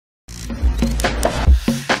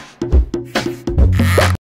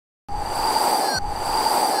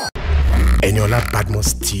Eniola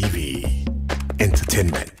Badmus TV.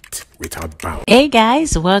 Entertainment without bounds. Hey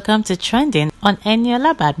guys, welcome to Trending on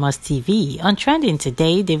Eniola Badmus TV. On Trending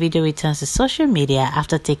today, Davido returns to social media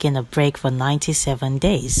after taking a break for 97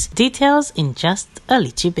 days. Details in just a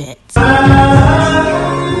little bit.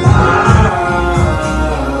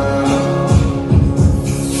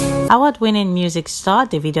 Award-winning music star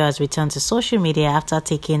Davido has returned to social media after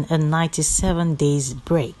taking a 97 days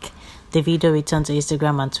break. Davido returned to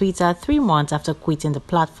Instagram and Twitter 3 months after quitting the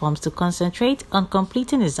platforms to concentrate on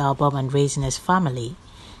completing his album and raising his family.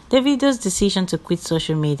 Davido's decision to quit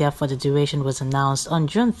social media for the duration was announced on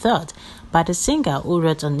June 3rd by the singer, who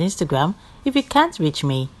wrote on Instagram, "If you can't reach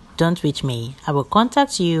me, don't reach me. I will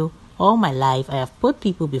contact you. All my life I have put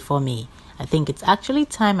people before me. I think it's actually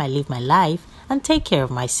time I live my life and take care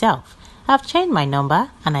of myself. I've changed my number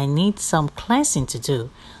and I need some cleansing to do.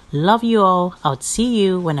 Love you all. I'll see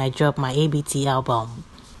you when I drop my ABT album."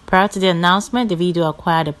 Prior to the announcement, Davido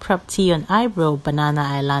acquired a property on Ibro, Banana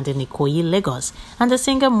Island in Ikoyi, Lagos, and the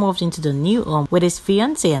singer moved into the new home with his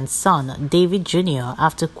fiancé and son, David Jr.,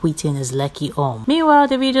 after quitting his Lekki home. Meanwhile,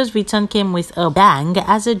 Davido's return came with a bang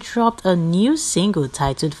as he dropped a new single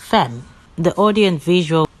titled Femme. The audio and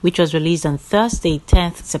visual, which was released on Thursday,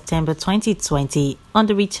 10th September 2020, on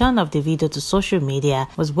the return of Davido to social media,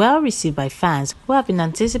 was well received by fans who have been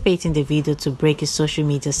anticipating Davido to break his social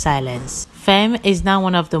media silence. Femme is now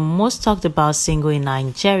one of the most talked about singles in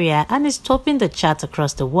Nigeria and is topping the charts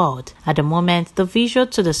across the world. At the moment, the visual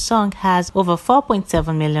to the song has over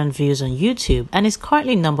 4.7 million views on YouTube and is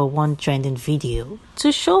currently #1 trending video.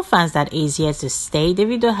 To show fans that he is here to stay,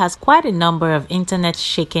 Davido has quite a number of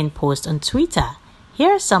internet-shaking posts on Twitter.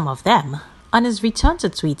 Here are some of them. On his return to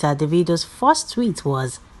Twitter, Davido's first tweet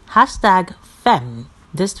was #Femme.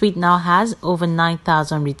 This tweet now has over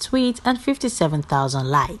 9,000 retweets and 57,000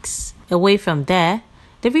 likes. Away from there,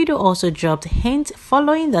 Davido also dropped a hint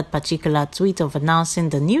following that particular tweet of announcing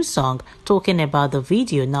the new song, talking about the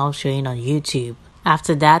video now showing on YouTube.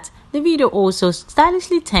 After that, Davido also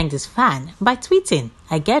stylishly thanked his fan by tweeting,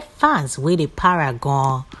 "I get fans with a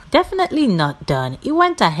paragon." Definitely not done, he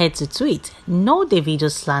went ahead to tweet, "No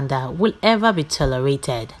Davido slander will ever be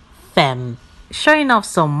tolerated. Femme." Showing off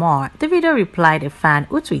some more, Davido replied a fan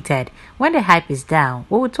who tweeted, "When the hype is down,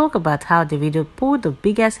 we will talk about how Davido pulled the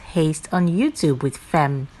biggest haste on YouTube with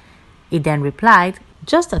Femme." He then replied,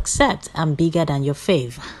 "Just accept I'm bigger than your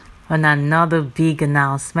fave." On another big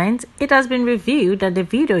announcement, it has been revealed that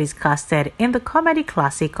Davido is casted in the comedy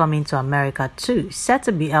classic Coming to America 2, set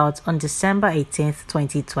to be out on December 18th,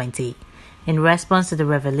 2020. In response to the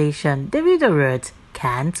revelation, Davido wrote,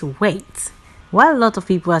 "Can't wait." While a lot of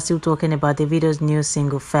people are still talking about Davido's new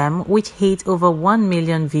single Femme, which hit over 1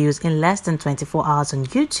 million views in less than 24 hours on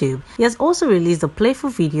YouTube, he has also released a playful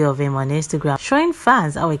video of him on Instagram showing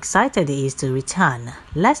fans how excited he is to return.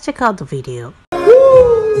 Let's check out the video.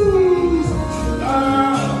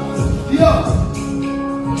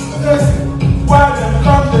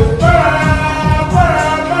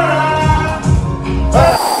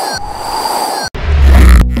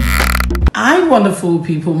 Hi wonderful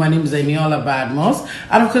people, my name is Eniola Badmus,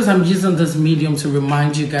 and of course I'm using this medium to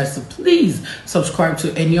remind you guys to please subscribe to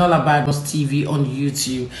Eniola Badmus TV on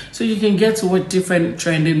YouTube so you can get to what different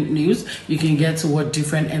trending news, you can get to what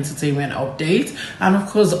different entertainment updates, and of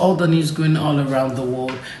course all the news going all around the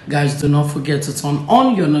world. Guys, do not forget to turn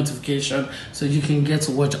on your notification so you can get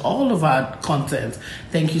to watch all of our content.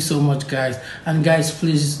 Thank you so much guys, and guys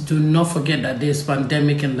please do not forget that there's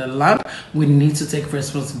pandemic in the land. We need to take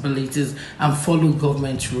responsibilities and follow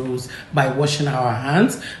government rules by washing our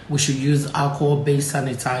hands. We should use alcohol-based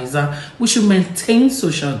sanitizer. We should maintain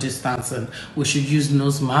social distancing. We should use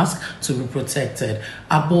nose masks to be protected.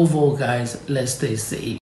 Above all, guys, let's stay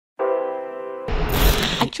safe.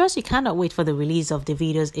 I trust you cannot wait for the release of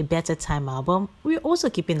Davido's A Better Time album. We're also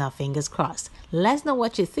keeping our fingers crossed. Let's know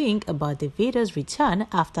what you think about Davido's return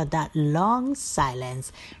after that long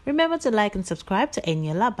silence. Remember to like and subscribe to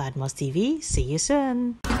Eniola Badmus TV. See you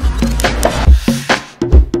soon.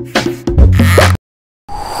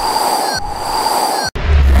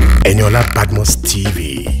 Eniola Badmus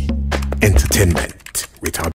TV. Entertainment without